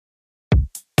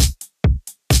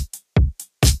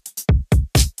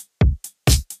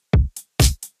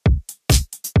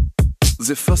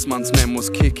The first man's name was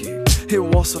Kiki. He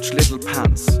wore such little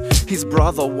pants. His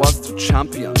brother was the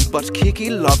champion, but Kiki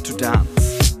loved to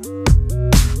dance.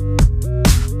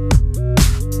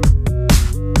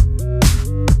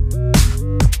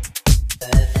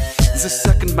 The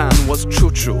second man was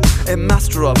Choo-Choo, a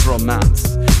master of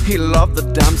romance. He loved the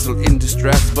damsel in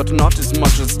distress, but not as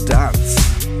much as dance.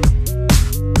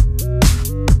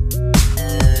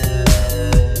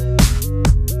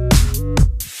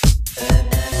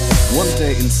 One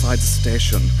day inside the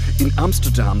station, in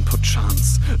Amsterdam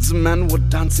perchance, the men were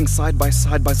dancing side by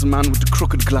the man with the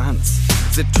crooked glance.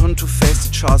 They turned to face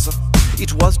each other.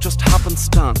 It was just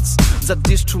happenstance that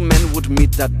these two men would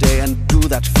meet that day and do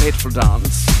that fateful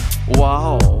dance.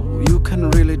 Wow, you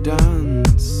can really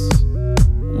dance.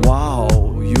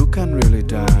 Wow, you can really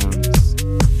dance.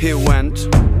 He went.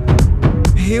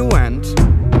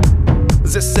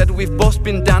 They said we've both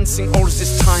been dancing all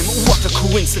this time. What a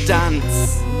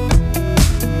coincidence.